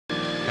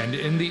And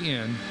in the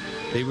end,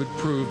 they would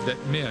prove that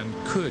men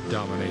could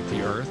dominate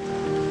the earth,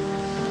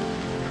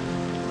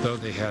 though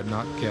they had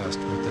not guessed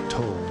what the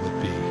toll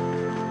would be.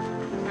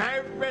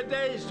 Every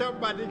day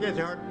somebody gets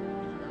hurt.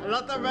 A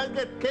lot of men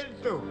get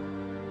killed too.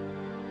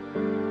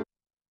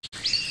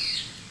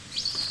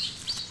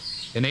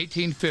 In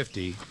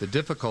 1850, the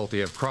difficulty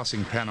of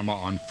crossing Panama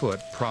on foot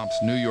prompts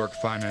New York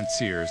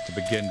financiers to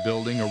begin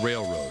building a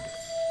railroad.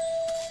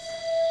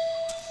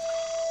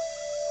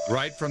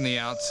 Right from the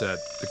outset,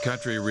 the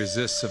country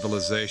resists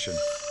civilization.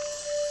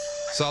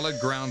 Solid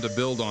ground to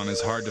build on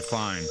is hard to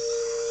find.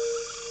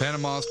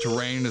 Panama's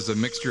terrain is a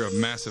mixture of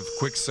massive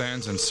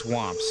quicksands and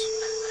swamps.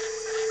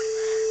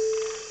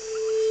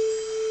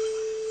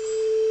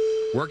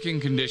 Working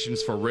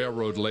conditions for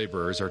railroad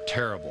laborers are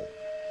terrible.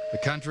 The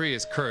country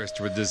is cursed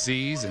with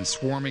disease and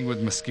swarming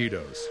with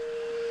mosquitoes.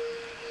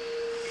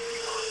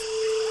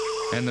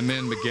 And the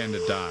men began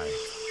to die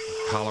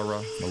of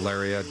cholera,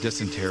 malaria,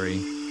 dysentery,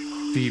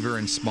 fever,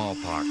 and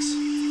smallpox.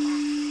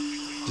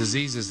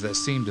 Diseases that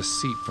seem to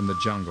seep from the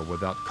jungle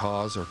without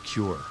cause or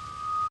cure.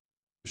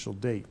 Official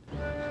date.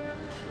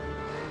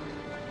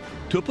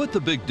 To put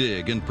the Big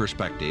Dig in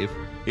perspective,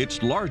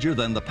 it's larger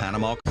than the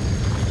Panama.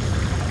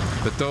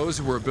 But those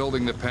who were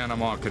building the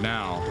Panama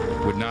Canal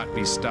would not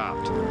be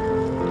stopped.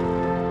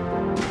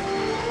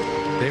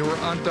 They were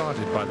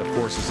undaunted by the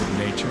forces of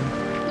nature,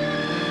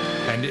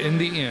 and in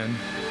the end,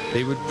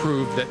 they would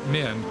prove that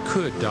men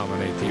could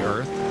dominate the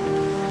earth,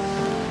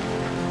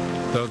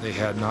 though they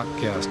had not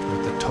guessed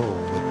what the toll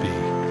would be.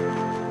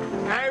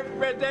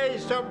 Every day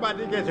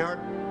somebody gets hurt.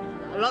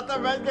 A lot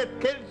of men get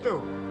killed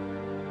too.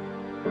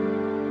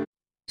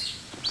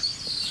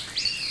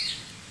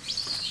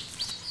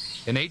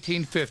 In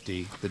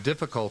 1850, the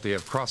difficulty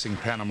of crossing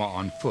Panama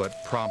on foot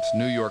prompts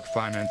New York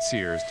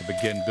financiers to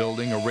begin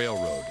building a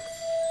railroad.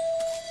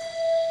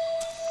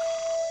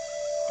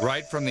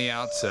 Right from the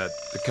outset,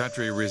 the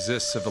country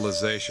resists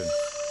civilization.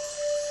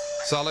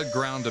 Solid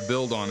ground to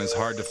build on is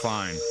hard to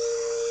find.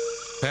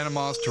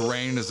 Panama's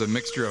terrain is a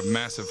mixture of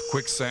massive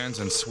quicksands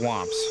and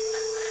swamps.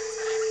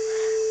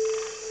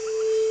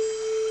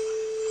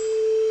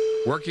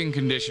 Working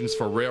conditions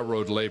for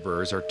railroad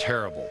laborers are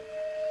terrible.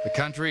 The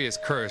country is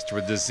cursed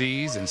with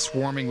disease and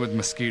swarming with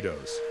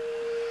mosquitoes.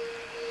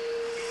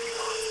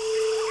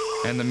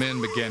 And the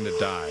men began to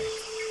die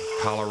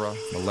of cholera,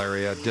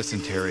 malaria,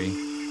 dysentery,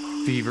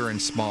 fever,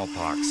 and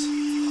smallpox.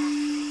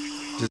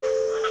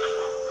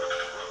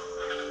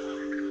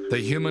 The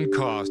human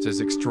cost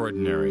is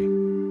extraordinary.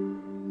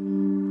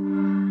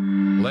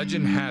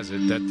 Legend has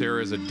it that there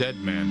is a dead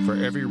man for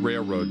every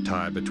railroad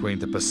tie between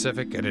the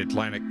Pacific and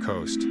Atlantic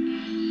coast.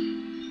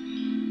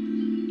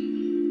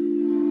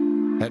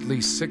 At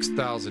least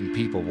 6,000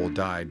 people will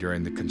die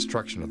during the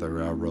construction of the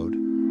railroad,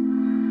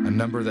 a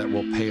number that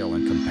will pale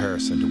in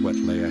comparison to what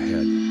lay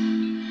ahead.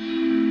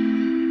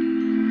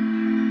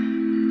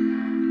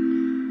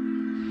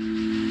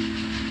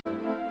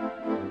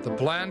 The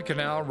planned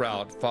canal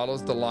route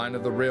follows the line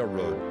of the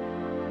railroad.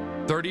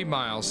 30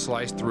 miles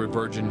slice through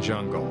virgin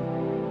jungle.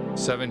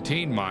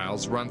 17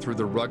 miles run through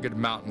the rugged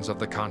mountains of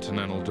the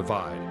Continental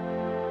Divide.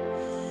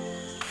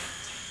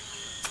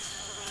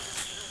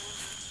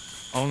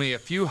 Only a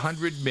few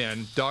hundred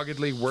men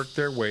doggedly work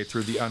their way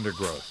through the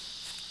undergrowth.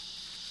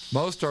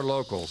 Most are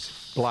locals,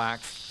 black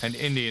and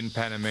Indian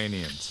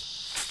Panamanians.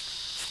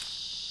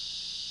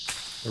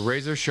 The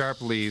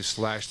razor-sharp leaves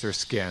slash their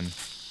skin.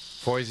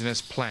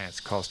 Poisonous plants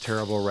cause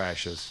terrible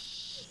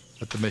rashes.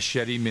 But the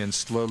machete men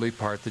slowly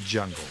part the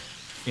jungle,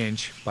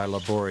 inch by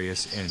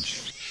laborious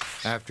inch.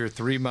 After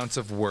 3 months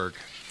of work,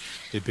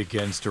 it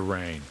begins to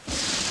rain.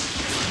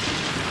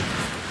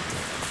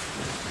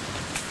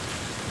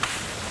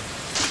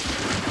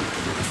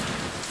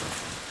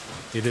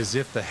 It is as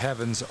if the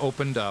heavens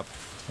opened up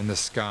and the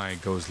sky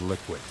goes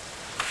liquid.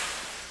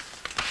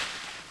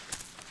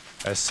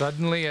 As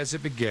suddenly as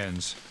it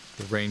begins,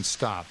 the rain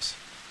stops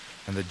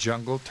and the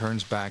jungle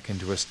turns back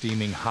into a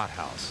steaming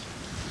hothouse.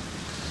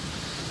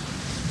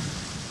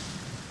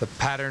 The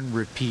pattern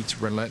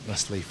repeats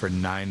relentlessly for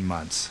 9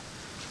 months.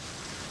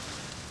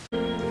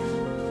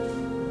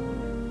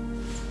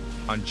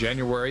 On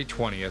January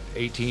 20th,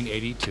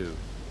 1882,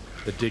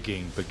 the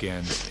digging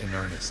begins in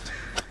earnest.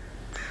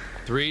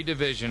 3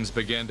 divisions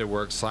began to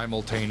work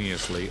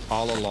simultaneously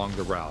all along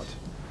the route.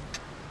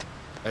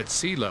 At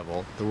sea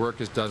level, the work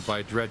is done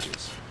by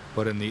dredges,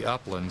 but in the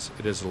uplands,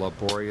 it is a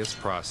laborious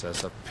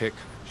process of pick,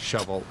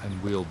 shovel,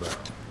 and wheelbarrow.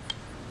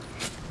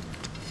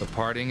 The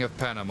parting of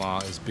Panama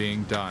is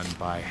being done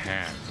by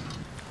hand.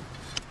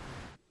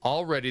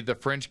 Already the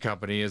French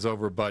company is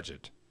over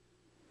budget,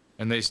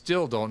 and they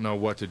still don't know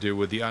what to do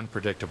with the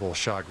unpredictable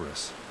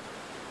Chagres.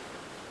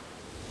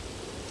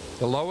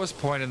 The lowest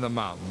point in the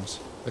mountains,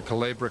 the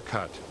Culebra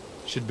Cut,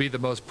 should be the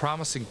most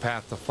promising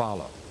path to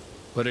follow,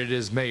 but it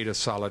is made of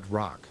solid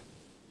rock.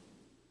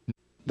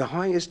 The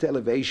highest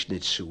elevation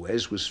at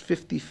Suez was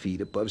 50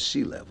 feet above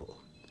sea level.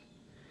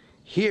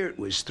 Here it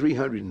was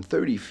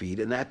 330 feet,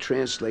 and that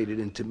translated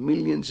into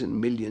millions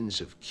and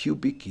millions of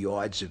cubic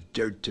yards of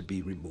dirt to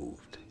be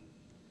removed.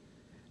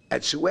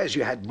 At Suez,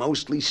 you had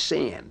mostly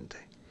sand.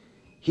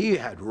 Here you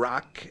had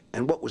rock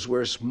and, what was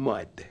worse,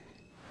 mud.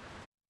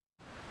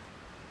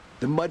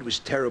 The mud was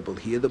terrible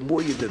here. The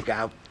more you dug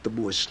out, the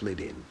more slid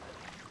in.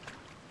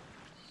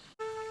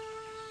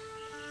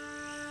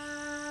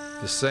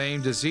 The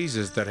same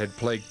diseases that had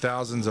plagued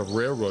thousands of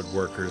railroad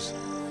workers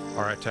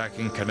are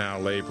attacking canal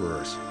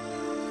laborers.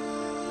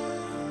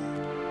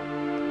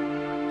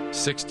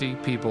 60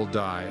 people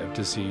die of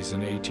disease in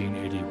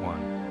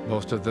 1881.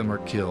 Most of them are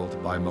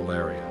killed by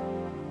malaria.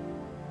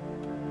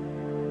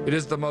 It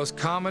is the most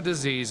common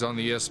disease on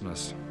the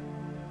isthmus.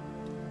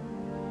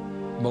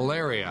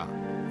 Malaria,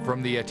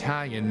 from the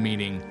Italian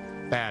meaning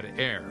bad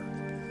air,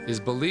 is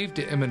believed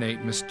to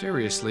emanate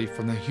mysteriously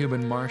from the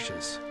human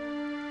marshes.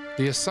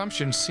 The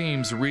assumption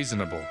seems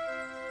reasonable,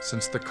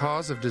 since the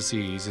cause of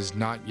disease is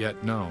not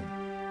yet known.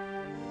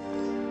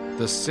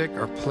 The sick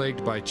are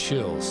plagued by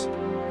chills,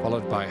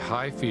 followed by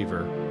high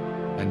fever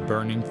and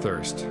burning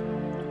thirst.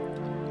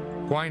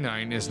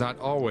 Quinine is not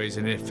always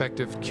an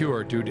effective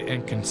cure due to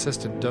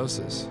inconsistent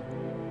doses.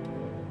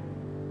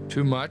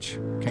 Too much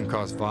can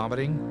cause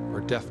vomiting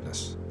or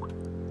deafness.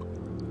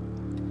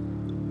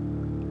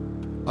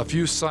 A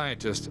few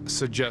scientists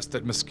suggest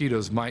that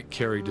mosquitoes might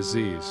carry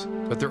disease,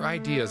 but their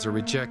ideas are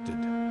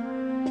rejected.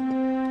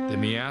 The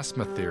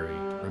miasma theory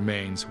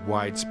remains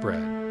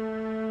widespread.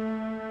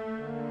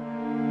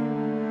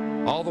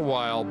 All the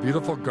while,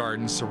 beautiful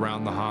gardens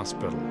surround the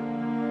hospital.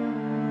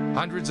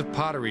 Hundreds of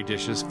pottery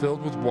dishes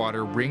filled with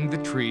water ring the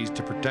trees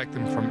to protect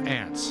them from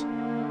ants.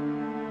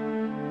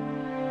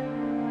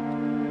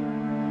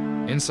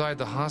 Inside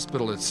the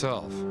hospital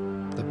itself,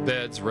 the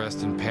beds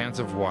rest in pans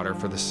of water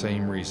for the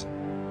same reason.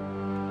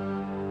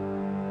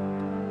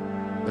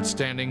 But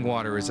standing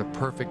water is a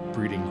perfect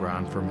breeding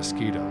ground for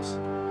mosquitoes.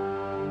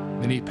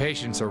 Many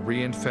patients are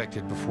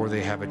reinfected before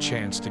they have a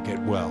chance to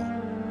get well.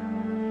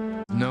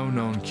 No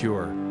known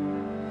cure.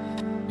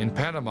 In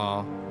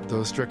Panama,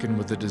 those stricken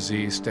with the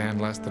disease stand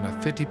less than a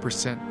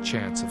 50%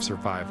 chance of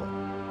survival.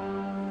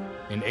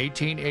 In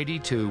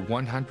 1882,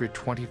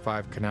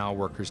 125 canal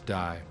workers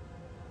died.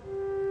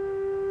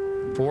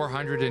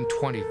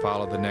 420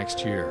 followed the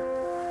next year.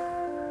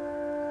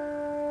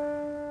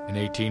 In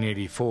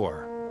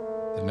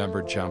 1884, the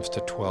number jumps to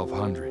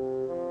 1,200.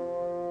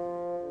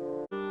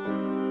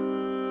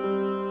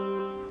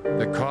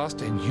 The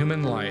cost in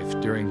human life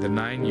during the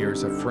 9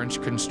 years of French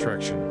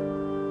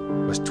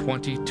construction was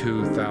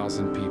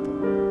 22,000 people.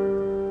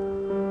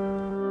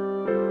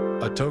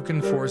 A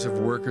token force of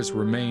workers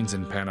remains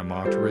in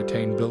Panama to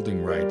retain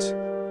building rights.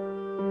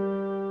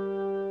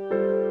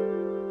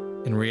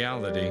 In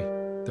reality,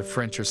 the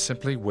French are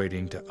simply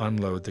waiting to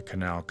unload the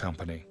canal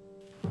company.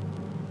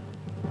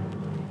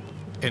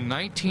 In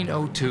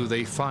 1902,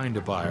 they find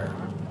a buyer,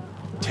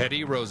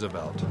 Teddy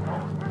Roosevelt,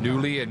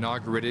 newly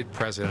inaugurated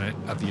President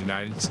of the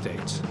United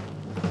States.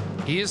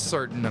 He is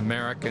certain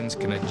Americans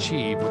can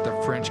achieve what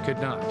the French could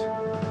not.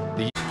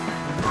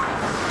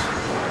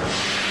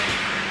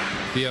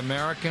 The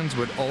Americans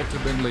would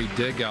ultimately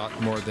dig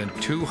out more than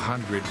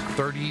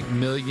 230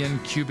 million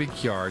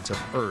cubic yards of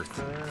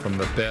earth from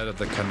the bed of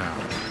the canal.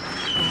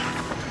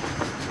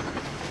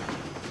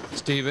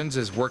 Stevens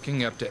is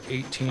working up to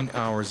 18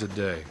 hours a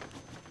day.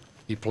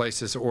 He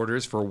places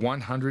orders for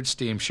 100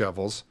 steam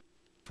shovels,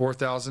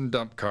 4,000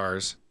 dump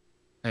cars,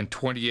 and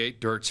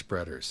 28 dirt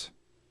spreaders.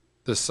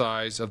 The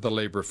size of the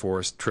labor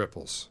force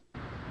triples.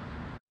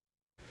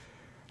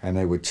 And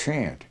they would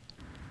chant,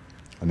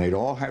 and they'd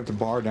all have the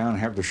bar down and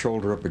have the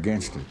shoulder up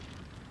against it.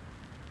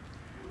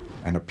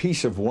 And a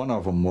piece of one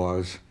of them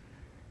was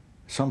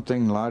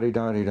something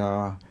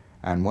la-di-da-di-da,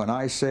 and when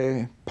I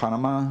say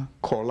Panama,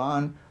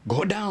 Colan,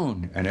 go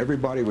down, and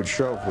everybody would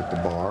shove with the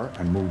bar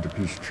and move the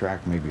piece of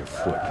track maybe a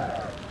foot.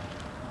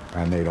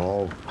 And they'd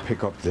all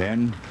pick up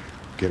then,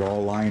 get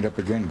all lined up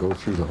again, go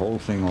through the whole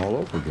thing all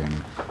over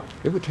again.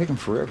 It would take them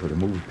forever to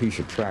move a piece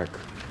of track.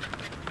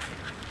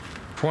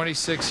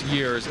 26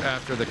 years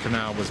after the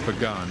canal was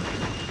begun,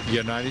 the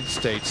United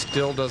States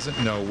still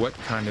doesn't know what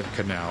kind of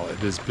canal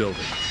it is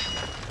building.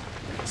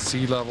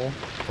 Sea level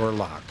or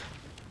lock.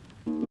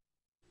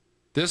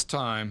 This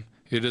time,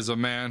 it is a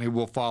man who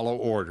will follow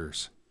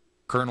orders,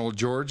 Colonel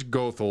George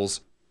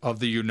Goethals of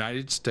the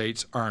United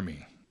States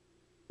Army.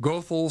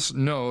 Goethals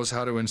knows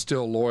how to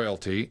instill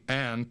loyalty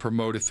and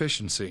promote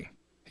efficiency.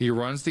 He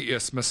runs the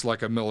isthmus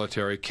like a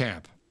military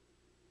camp.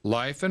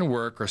 Life and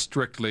work are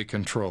strictly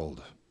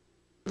controlled.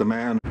 The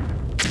man.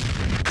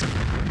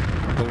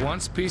 The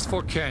once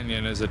peaceful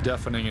canyon is a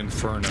deafening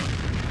inferno.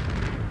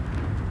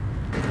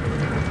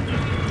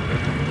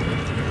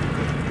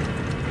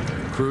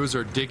 Crews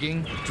are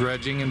digging,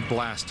 dredging, and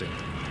blasting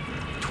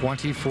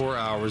 24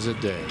 hours a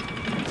day.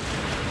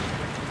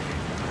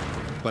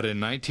 But in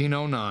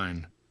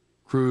 1909,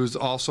 crews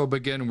also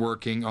began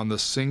working on the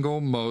single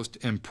most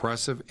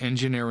impressive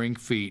engineering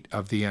feat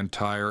of the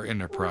entire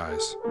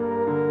enterprise,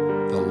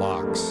 the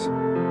locks.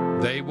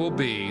 They will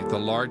be the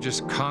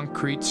largest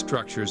concrete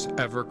structures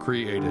ever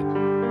created,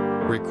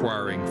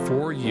 requiring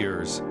 4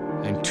 years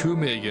and 2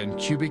 million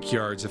cubic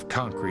yards of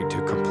concrete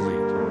to complete.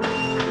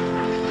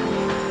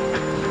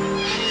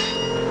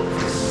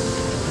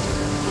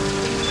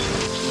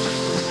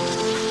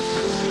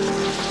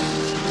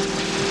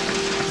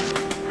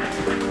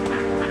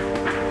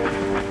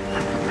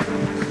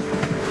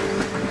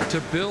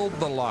 build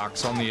the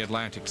locks on the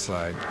Atlantic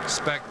side,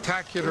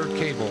 spectacular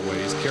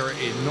cableways carry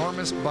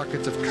enormous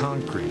buckets of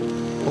concrete,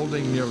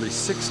 holding nearly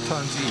 6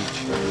 tons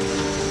each.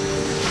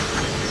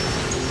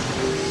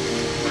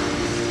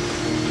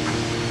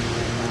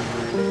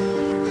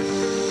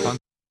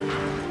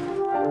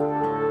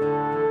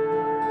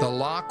 The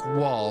lock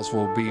walls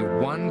will be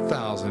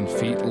 1,000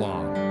 feet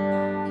long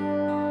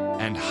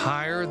and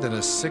higher than a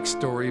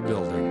 6-story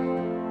building.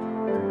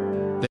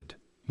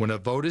 When a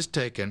vote is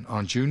taken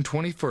on June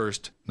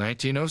 21st,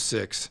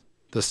 1906,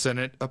 the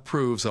Senate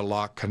approves a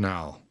lock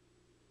canal.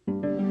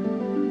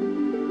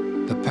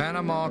 The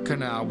Panama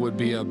Canal would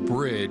be a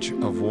bridge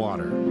of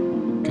water,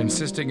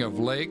 consisting of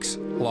lakes,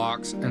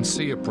 locks, and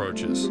sea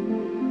approaches.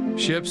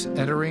 Ships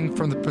entering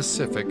from the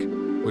Pacific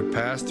would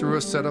pass through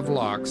a set of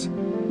locks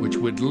which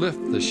would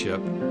lift the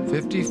ship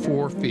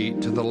 54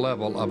 feet to the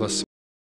level of a